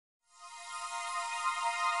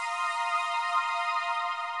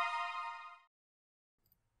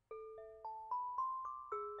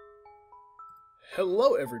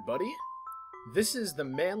Hello everybody, this is the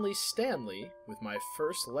Manly Stanley with my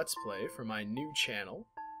first Let's Play for my new channel,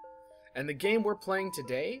 and the game we're playing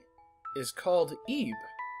today is called Ebe.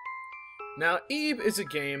 Now Ebe is a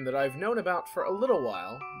game that I've known about for a little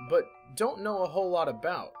while, but don't know a whole lot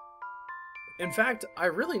about. In fact, I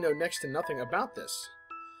really know next to nothing about this.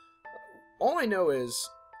 All I know is,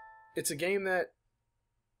 it's a game that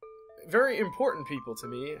very important people to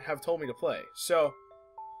me have told me to play, so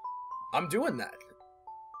I'm doing that.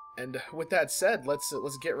 And with that said, let's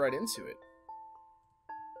get right into it.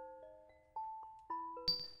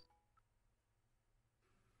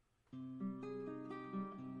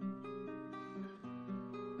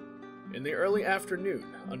 In the early afternoon,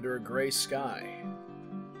 under a gray sky,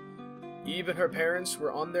 Eve and her parents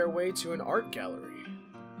were on their way to an art gallery.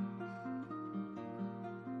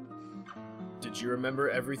 Did you remember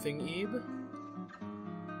everything, Eve?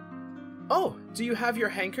 Oh, do you have your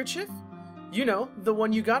handkerchief? You know, the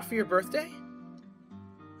one you got for your birthday?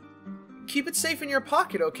 Keep it safe in your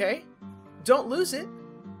pocket, okay? Don't lose it.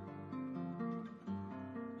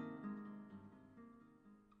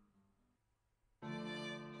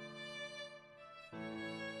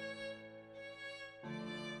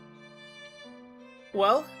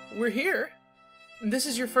 Well, we're here. This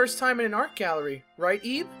is your first time in an art gallery, right,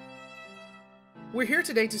 Ebe? We're here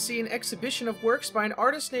today to see an exhibition of works by an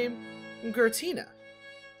artist named Gertina.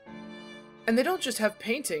 And they don't just have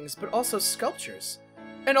paintings, but also sculptures,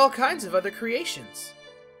 and all kinds of other creations.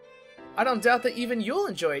 I don't doubt that even you'll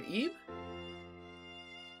enjoy it, Ebe.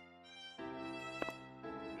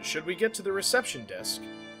 Should we get to the reception desk?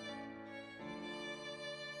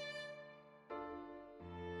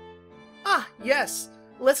 Ah, yes.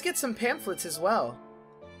 Let's get some pamphlets as well.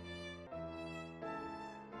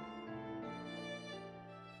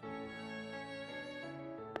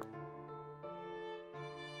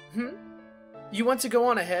 You want to go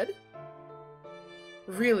on ahead?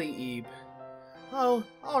 Really, Ebe? Oh,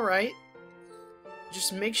 alright.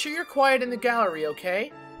 Just make sure you're quiet in the gallery,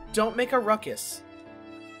 okay? Don't make a ruckus.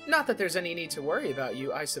 Not that there's any need to worry about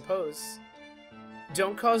you, I suppose.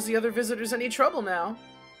 Don't cause the other visitors any trouble now.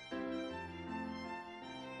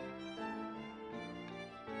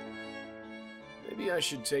 Maybe I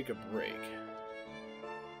should take a break.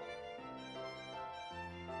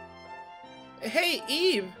 Hey,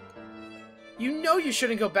 Ebe! You know you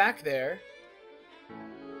shouldn't go back there.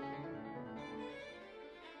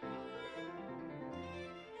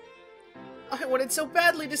 I wanted so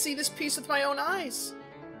badly to see this piece with my own eyes.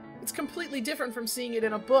 It's completely different from seeing it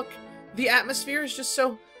in a book. The atmosphere is just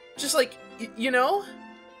like, you know?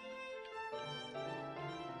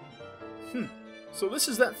 So this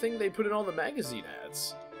is that thing they put in all the magazine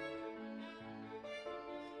ads.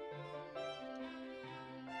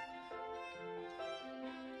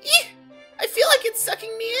 I feel like it's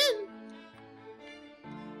sucking me in.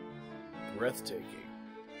 Breathtaking.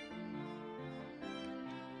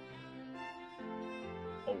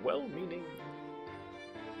 A well-meaning...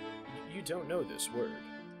 You don't know this word.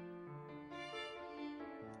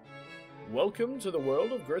 Welcome to the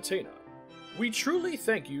world of Gertina. We truly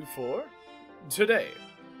thank you for... Today,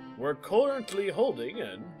 we're currently holding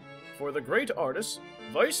in for the great artist,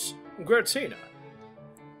 Vice Gertina.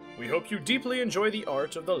 We hope you deeply enjoy the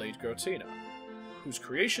art of the late Gertina, whose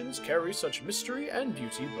creations carry such mystery and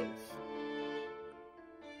beauty both.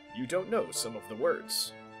 You don't know some of the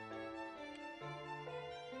words.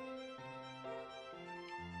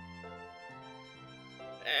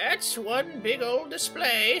 That's one big old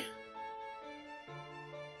display.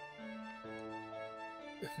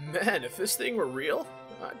 Man, if this thing were real,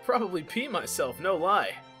 I'd probably pee myself, no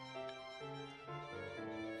lie.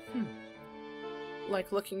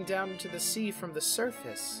 Like looking down into the sea from the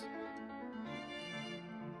surface.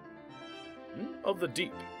 Of the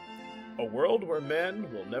deep. A world where man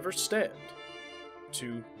will never stand.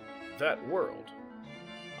 To that world.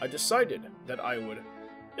 I decided that I would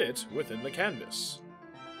it within the canvas.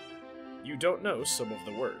 You don't know some of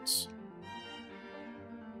the words.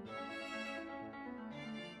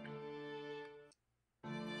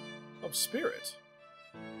 Of spirit.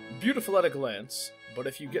 Beautiful at a glance, but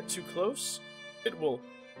if you get too close, it will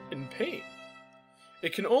in pain.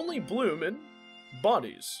 It can only bloom in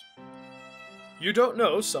bodies. You don't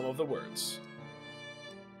know some of the words.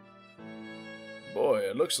 Boy,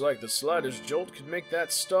 it looks like the slightest jolt could make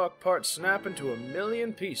that stalk part snap into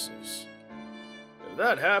 1,000,000 pieces. If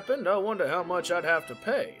that happened, I wonder how much I'd have to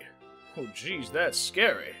pay. Oh geez, that's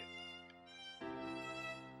scary.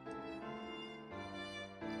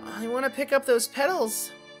 I want to pick up those petals.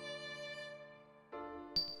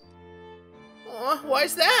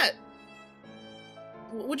 Why's that?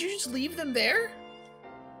 Would you just leave them there?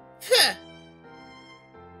 Heh!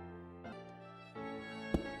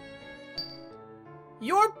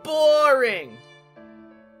 You're boring!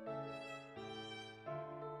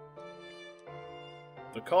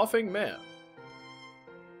 The Coughing Man.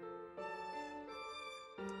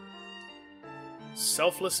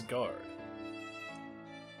 Selfless Guard.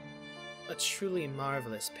 A truly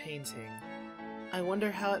marvelous painting. I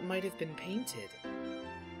wonder how it might have been painted.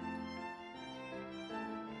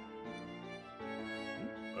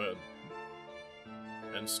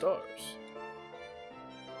 And stars.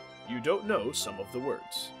 You don't know some of the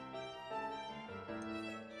words.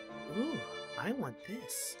 Ooh, I want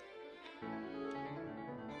this.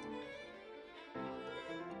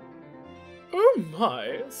 Oh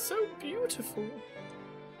my, so beautiful.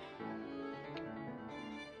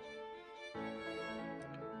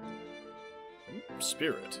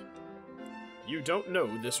 Spirit. You don't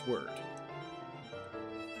know this word.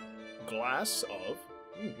 Glass of...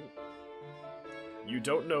 You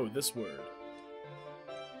don't know this word.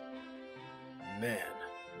 Man,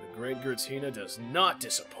 the Great Gertina does not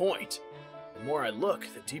disappoint. The more I look,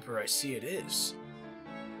 the deeper I see it is.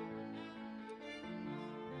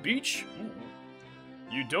 Beach?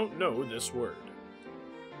 You don't know this word.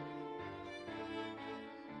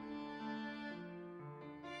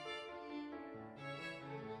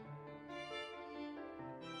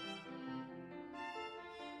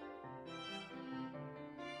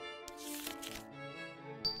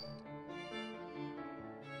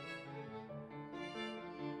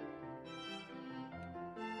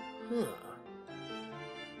 Huh.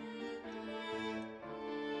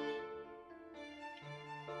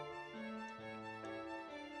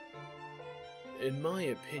 In my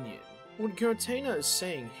opinion, what Gertina is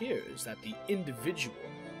saying here is that the individual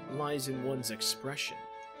lies in one's expression.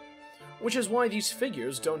 Which is why these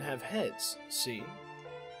figures don't have heads, see?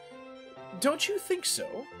 Don't you think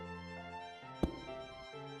so?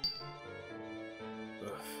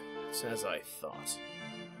 Ugh, it's as I thought.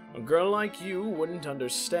 A girl like you wouldn't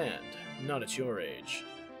understand, not at your age.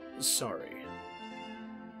 Sorry.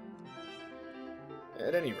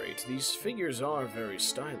 At any rate, these figures are very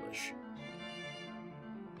stylish.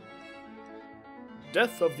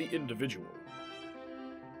 Death of the individual.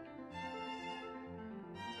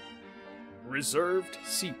 Reserved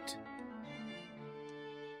seat.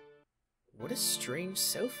 What a strange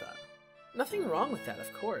sofa. Nothing wrong with that,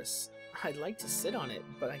 of course. I'd like to sit on it,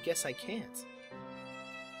 but I guess I can't.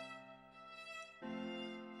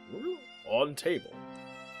 On table.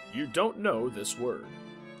 You don't know this word.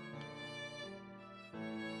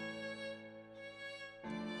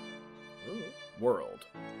 World.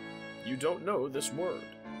 You don't know this word.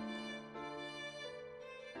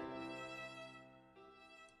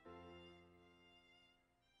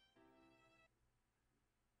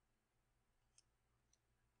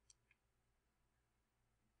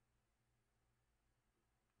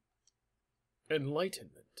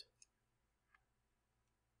 Enlightenment.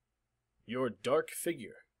 Your dark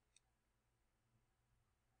figure.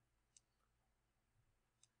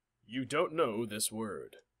 You don't know this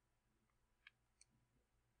word.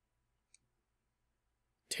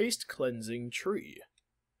 Taste cleansing tree.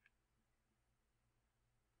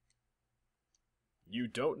 You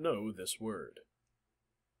don't know this word.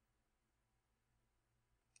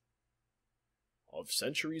 Of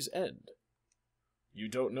century's end. You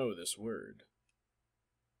don't know this word.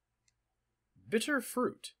 Bitter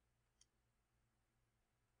fruit.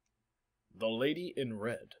 The lady in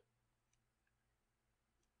red.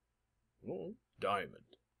 Oh,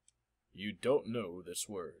 diamond. You don't know this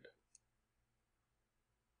word.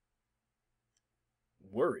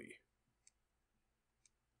 Worry.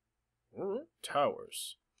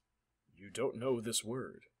 Towers. You don't know this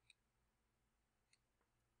word.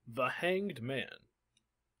 The hanged man.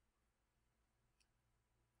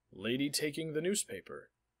 Lady taking the newspaper.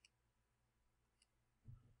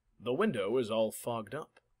 The window is all fogged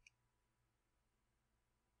up.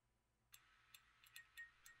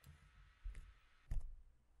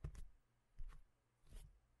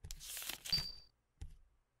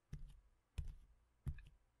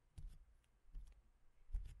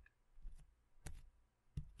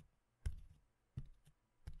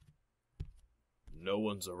 No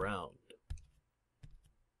one's around.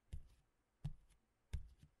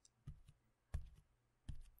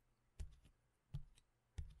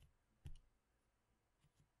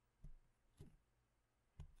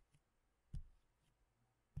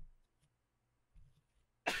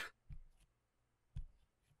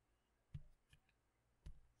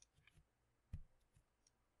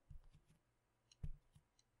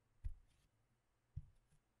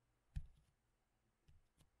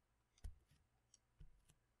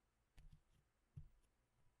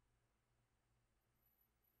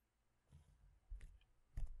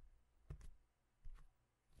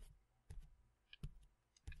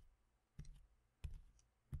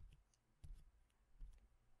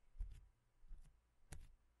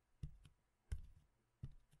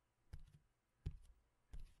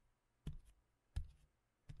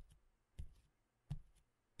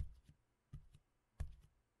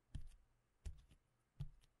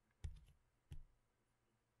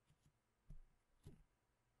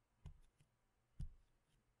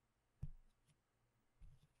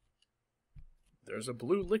 There's a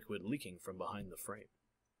blue liquid leaking from behind the frame.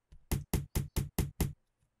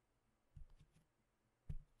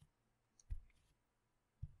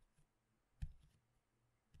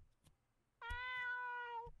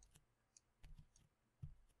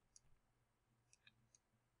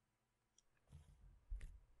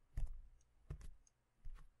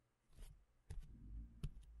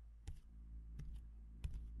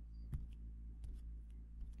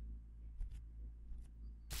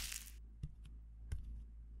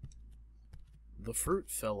 The fruit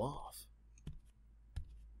fell off.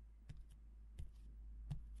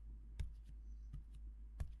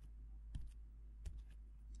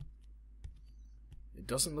 It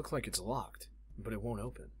doesn't look like it's locked, but it won't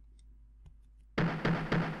open.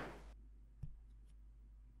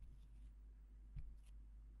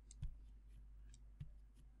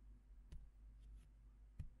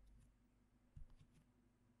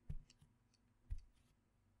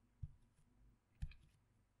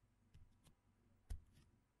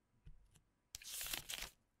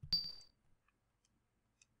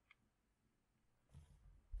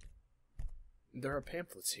 There are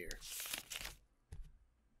pamphlets here.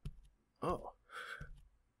 Oh.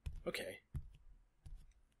 Okay.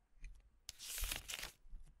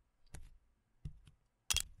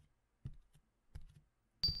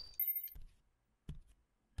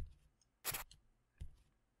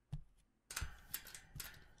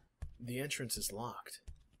 The entrance is locked.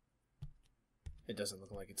 It doesn't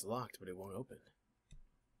look like it's locked, but it won't open.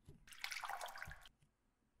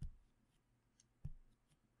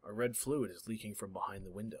 A red fluid is leaking from behind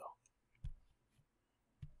the window.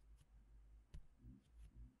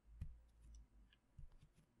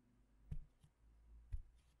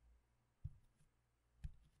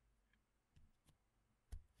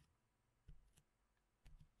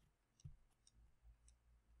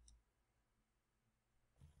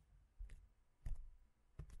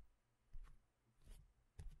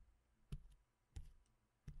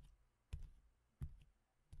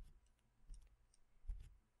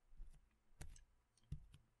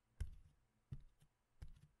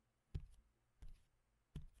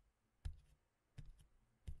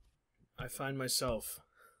 I find myself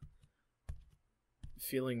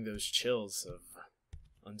feeling those chills of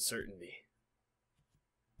uncertainty.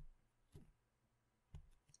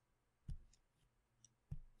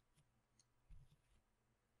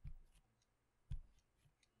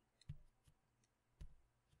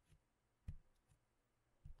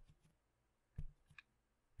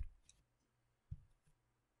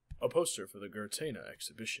 A poster for the Gertana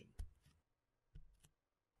exhibition.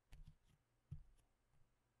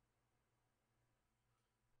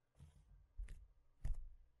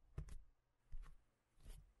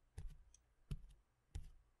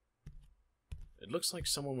 It looks like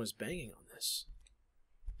someone was banging on this.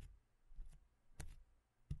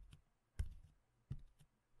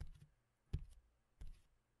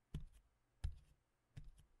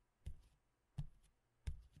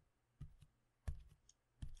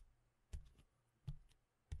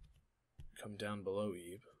 Come down below,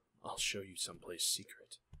 Eve. I'll show you someplace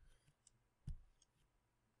secret.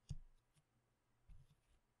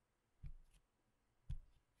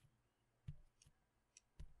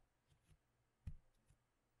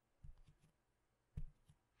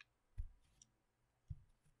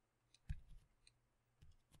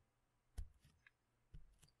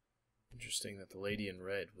 Interesting that the lady in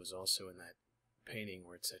red was also in that painting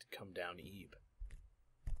where it said, "Come down, Eve."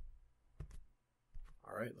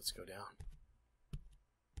 Alright, let's go down.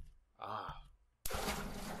 Ah.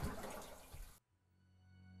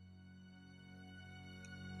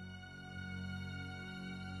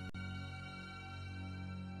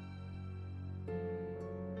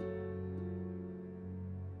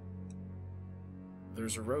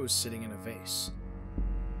 There's a rose sitting in a vase.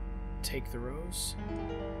 Take the rose.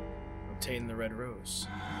 Obtain the red rose.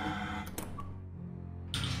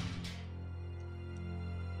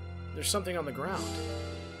 There's something on the ground.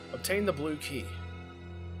 Obtain the blue key.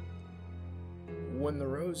 When the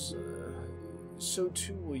rose, so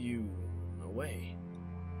too will you away.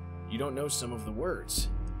 You don't know some of the words.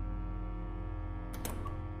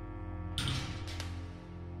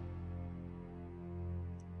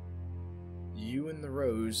 You and the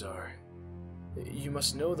rose are... You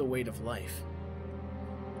must know the weight of life.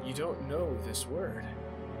 You don't know this word.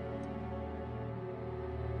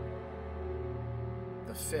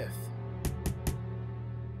 The fifth.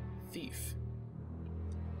 Thief.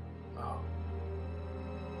 Oh.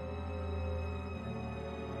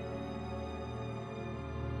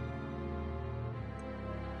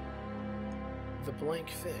 The blank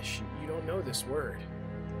fish. You don't know this word.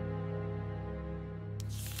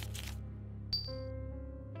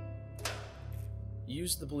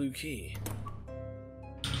 Use the blue key.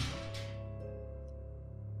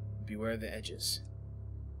 Beware the edges.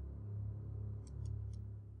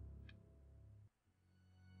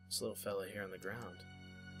 This little fella here on the ground.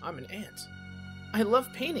 I'm an ant. I love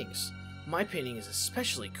paintings. My painting is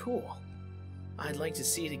especially cool. I'd like to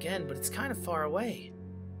see it again, but it's kind of far away.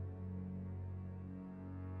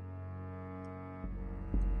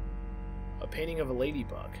 A painting of a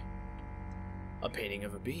ladybug. A painting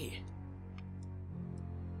of a bee.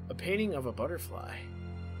 A painting of a butterfly.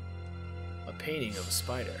 A painting of a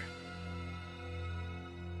spider.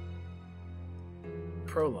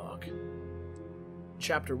 Prologue.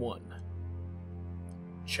 Chapter 1.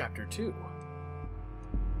 Chapter 2.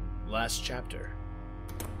 Last chapter.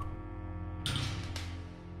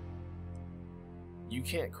 You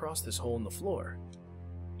can't cross this hole in the floor.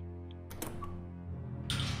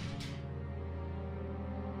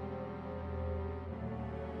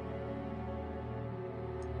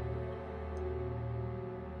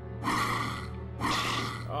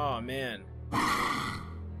 Oh, man. A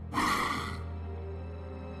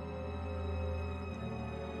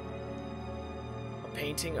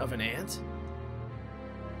painting of an ant?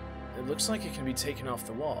 It looks like it can be taken off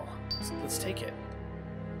the wall. Let's take it.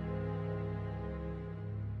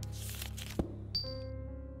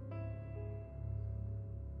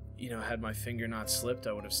 You know, had my finger not slipped,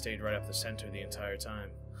 I would have stayed right up the center the entire time.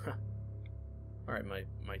 Alright, my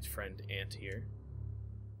friend Ant here.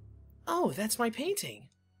 Oh, that's my painting.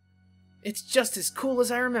 It's just as cool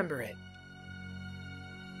as I remember it.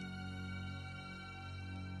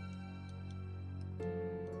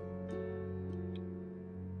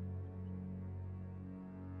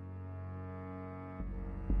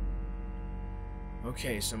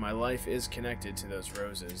 Okay, so my life is connected to those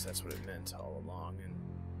roses. That's what it meant all along, and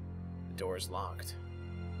the door's locked.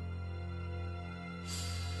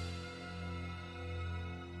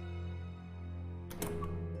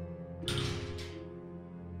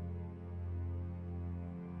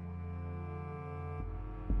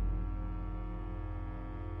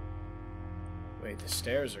 Wait, the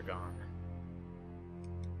stairs are gone.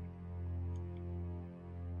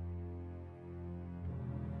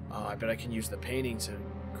 Oh, I bet I can use the painting to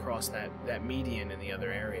cross that median in the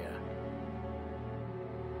other area.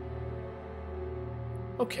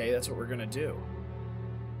 Okay, that's what we're gonna do.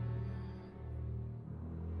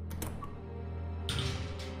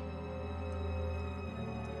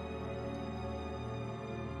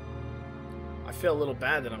 I feel a little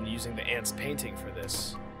bad that I'm using the ant's painting for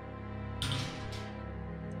this.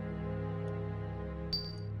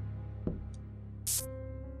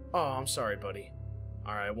 Oh, I'm sorry, buddy.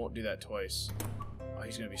 Alright, I won't do that twice. Oh,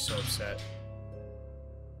 he's gonna be so upset.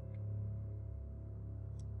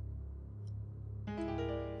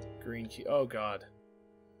 Green key. Oh, God.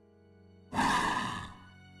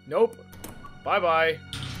 Nope. Bye-bye.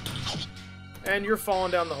 And you're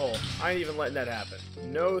falling down the hole. I ain't even letting that happen.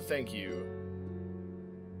 No, thank you.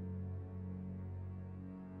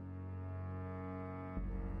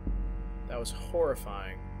 That was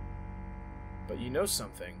horrifying. But you know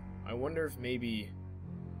something. I wonder if maybe...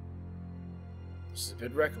 This is a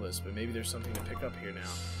bit reckless, but maybe there's something to pick up here now.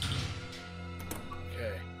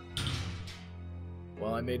 Okay.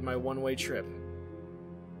 Well, I made my one-way trip.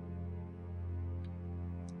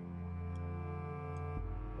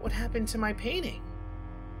 What happened to my painting?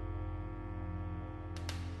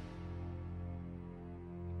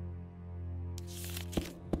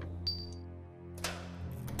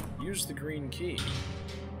 Use the green key.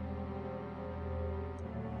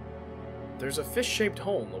 There's a fish-shaped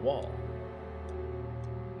hole in the wall.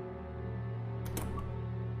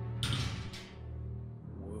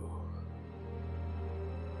 Whoa.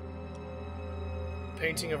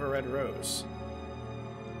 Painting of a red rose.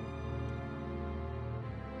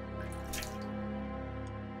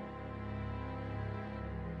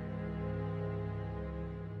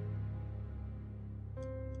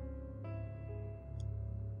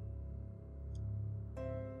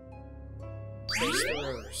 Face the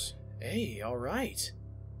rose. Hey, alright.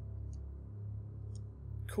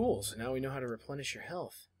 Cool, so now we know how to replenish your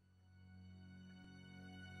health.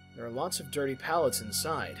 There are lots of dirty pallets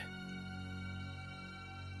inside.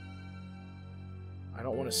 I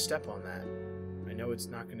don't want to step on that. I know it's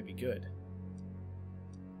not going to be good.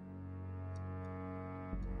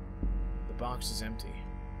 The box is empty.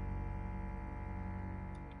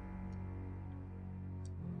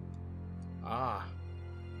 Ah.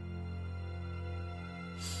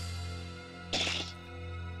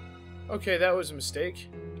 Okay, that was a mistake.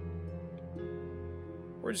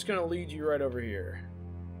 We're just gonna lead you right over here.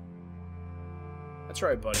 That's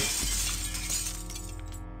right, buddy.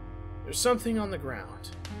 There's something on the ground.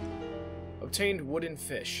 Obtained wooden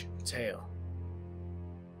fish. Tail.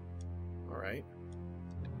 Alright.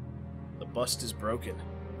 The bust is broken.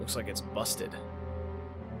 Looks like it's busted.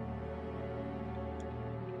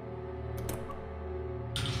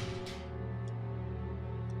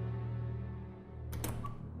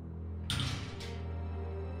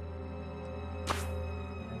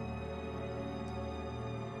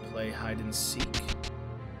 Play hide and seek.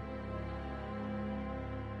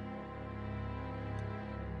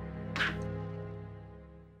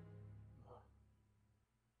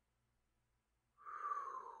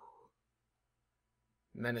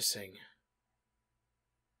 Menacing.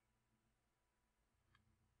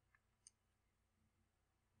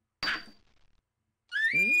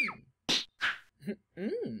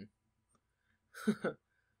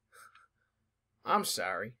 I'm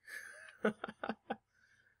sorry.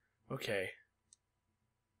 Okay.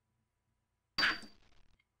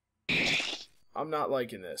 I'm not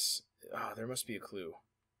liking this. Ah, there must be a clue.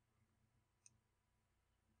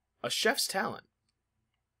 A chef's talent.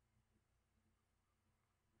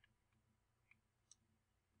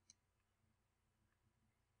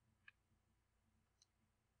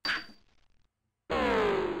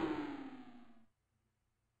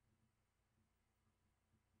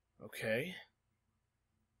 Okay.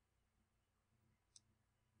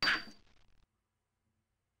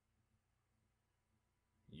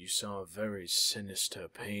 You saw a very sinister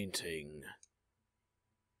painting.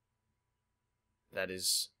 That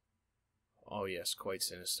is... Oh yes, quite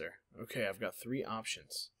sinister. Okay, I've got 3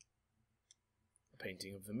 options. A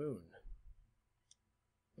painting of the moon.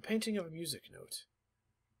 A painting of a music note.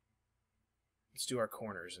 Let's do our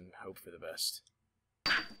corners and hope for the best.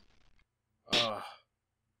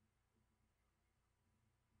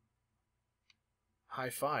 High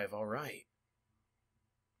five, alright.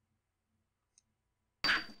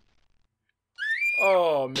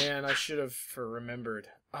 Oh man, I should have remembered.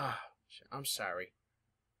 I'm sorry.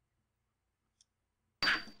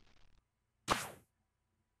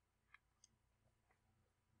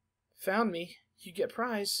 Found me. You get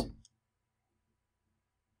prize.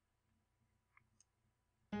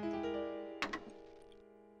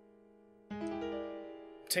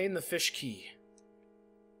 Obtain the fish key.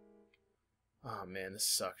 Oh man, this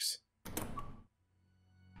sucks.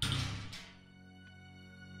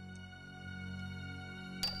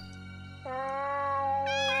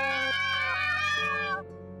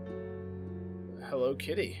 Hello,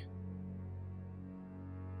 kitty.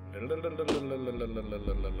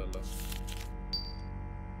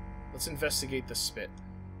 Let's investigate the spit.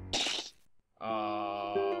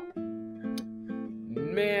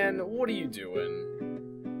 Man, what are you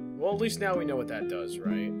doing? Well, at least now we know what that does,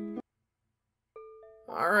 right?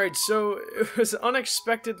 Alright, so it was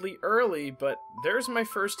unexpectedly early, but there's my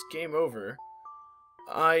first game over.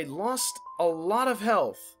 I lost a lot of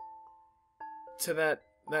health to that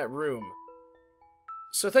room.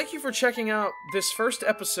 So thank you for checking out this first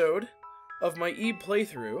episode of my Ebe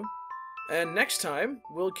playthrough, and next time,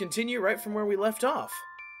 we'll continue right from where we left off.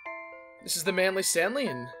 This is the Manly Stanley,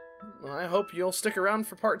 and I hope you'll stick around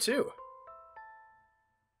for part 2.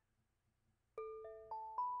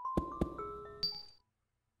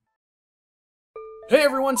 Hey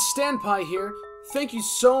everyone, Stanpai here. Thank you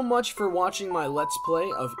so much for watching my Let's Play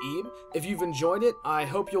of Ebe. If you've enjoyed it, I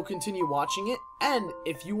hope you'll continue watching it. And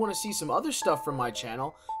if you want to see some other stuff from my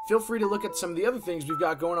channel, feel free to look at some of the other things we've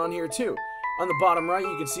got going on here too. On the bottom right,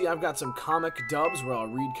 you can see I've got some comic dubs where I'll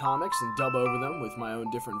read comics and dub over them with my own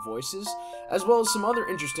different voices, as well as some other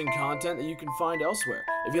interesting content that you can find elsewhere.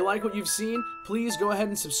 If you like what you've seen, please go ahead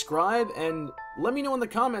and subscribe, and let me know in the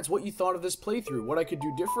comments what you thought of this playthrough, what I could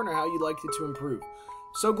do different, or how you'd like it to improve.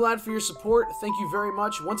 So glad for your support. Thank you very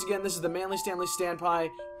much. Once again, this is the Manly Stanley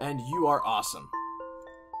Stanpai, and you are awesome.